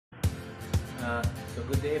So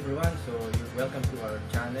good day everyone. So you're welcome to our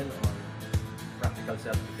channel on practical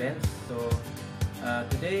self-defense. So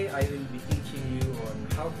today I will be teaching you on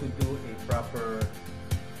how to do a proper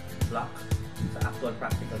block sa actual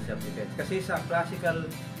practical self-defense. Kasi sa classical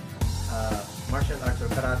martial arts or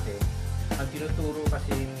karate, ang tinuturo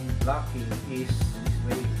kasing blocking is this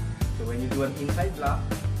way. So when you do an inside block,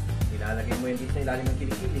 ilalagay mo yun dito sa ilalim ng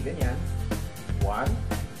kilikili, ganyan. 1,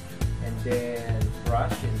 and then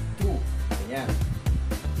brush, and 2. Ganyan.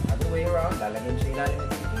 Other way around, lalagay mo sa ilalim ng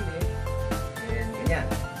kilikili, and ganyan.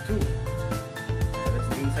 2. So that's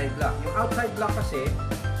the inside block. Yung outside block kasi,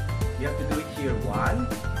 you have to do it here. 1,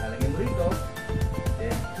 lalagay mo rito,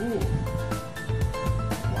 then 2.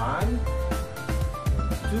 1,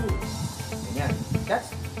 2. Ganyan. That's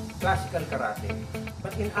classical karate.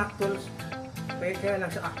 But in actual, kaya lang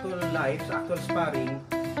sa actual life, sa actual sparring,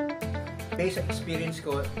 based on experience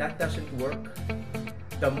ko, that doesn't work.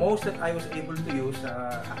 The most that I was able to use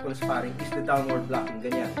sa actual sparring is the downward blocking,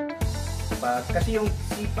 ganyan. But kasi yung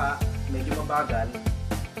sipa, medyo mabagal,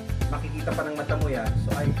 makikita pa ng mata mo yan.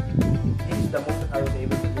 So this is the most that I was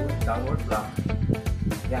able to do, downward block.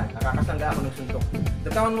 Yan, nakakasangga ako ng suntok. The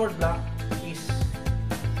downward block is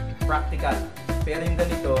practical. Pero yung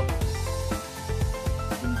ganito,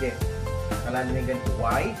 hindi. Kala nyo yung ganito.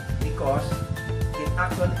 Why? Because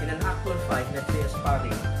in an actual fight, let's say a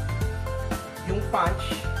sparring, yung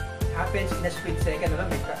punch happens in a split second. Alam,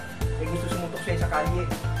 may gusto sumuntok siya sa kalye.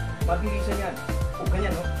 Mabilisan yan. O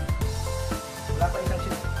ganyan, no? Wala pa isang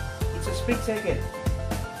shit. It's a split second.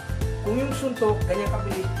 Kung yung suntok, ganyan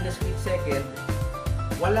kabilis in a split second,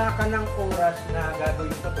 wala ka ng oras na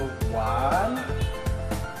gagawin ko to. 1,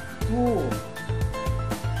 2.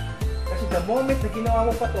 Kasi the moment na ginawa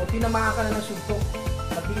mo pa to, tinamaan ka na ng suntok.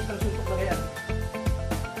 Mabilis ng suntok na ganyan.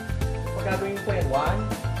 Pag gagawin ko yan,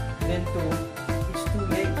 1, then 2, it's too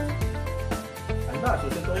late. Ano ba?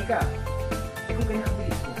 Susuntukin ka. Eh kung ganyan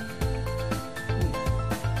kabilis ko.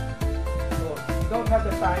 So, you don't have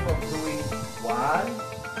the time of doing 1,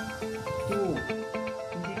 2.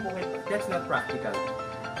 Hindi po kayo. That's not practical.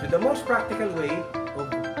 So the most practical way of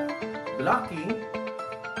blocking,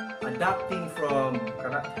 adapting from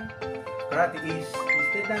karate is,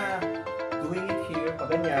 instead na doing it here,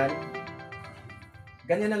 pag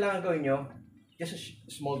ganyan na lang ang gawin nyo, just a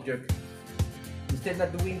small jerk. Instead na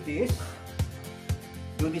doing this,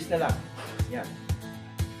 do this na lang. Yan.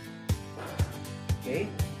 Okay?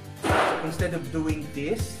 Instead of doing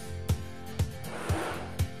this,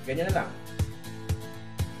 ganyan na lang.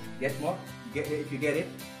 Get mo? If you get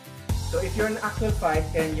it? So if you're in an actual fight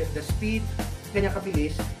and the speed, ganyan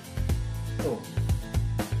kabilis, so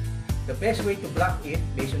the best way to block it,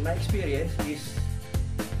 based on my experience, is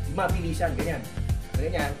mabilisan, ganyan.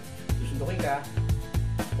 Ganyan, susundukin ka,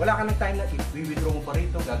 wala ka ng time na i-withdraw mo pa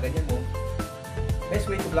rito, gaganyan mo. Best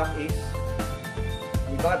way to block is,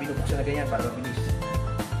 yung iba, binubuksan na ganyan para mabilis.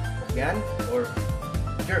 Yan, or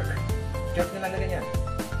jerk. Jerk na lang na ganyan.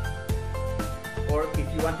 Or if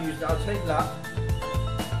you want to use the outside block,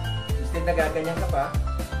 instead na gaganyan ka pa,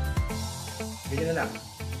 ganyan na lang.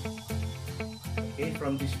 Okay,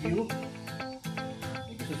 from this view,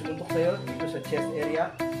 ito susumuntok sa'yo, dito sa chest area,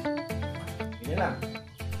 ganyan lang.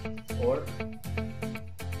 Or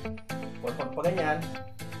pag ganyan,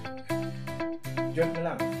 jerk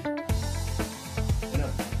na lang. Ano?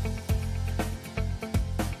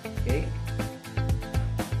 Okay?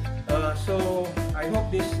 So, I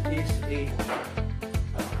hope this is a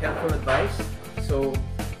helpful advice. So,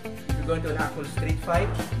 if you're going to an actual street fight,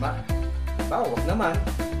 wag naman.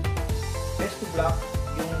 Best to block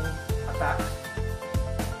yung attacks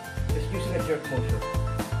just using a jerk motion.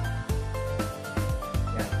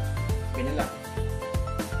 Yan. Ganyan lang.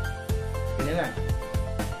 Ganyan lang.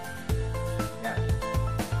 Yan.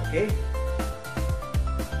 Okay?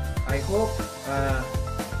 I hope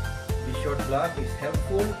this short vlog is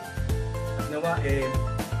helpful. At nawa,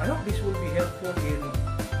 I hope this will be helpful in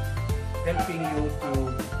helping you to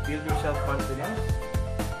build your self-confidence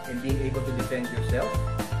and being able to defend yourself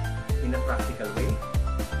in a practical way.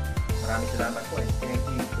 Maraming salamat po and thank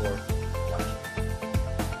you for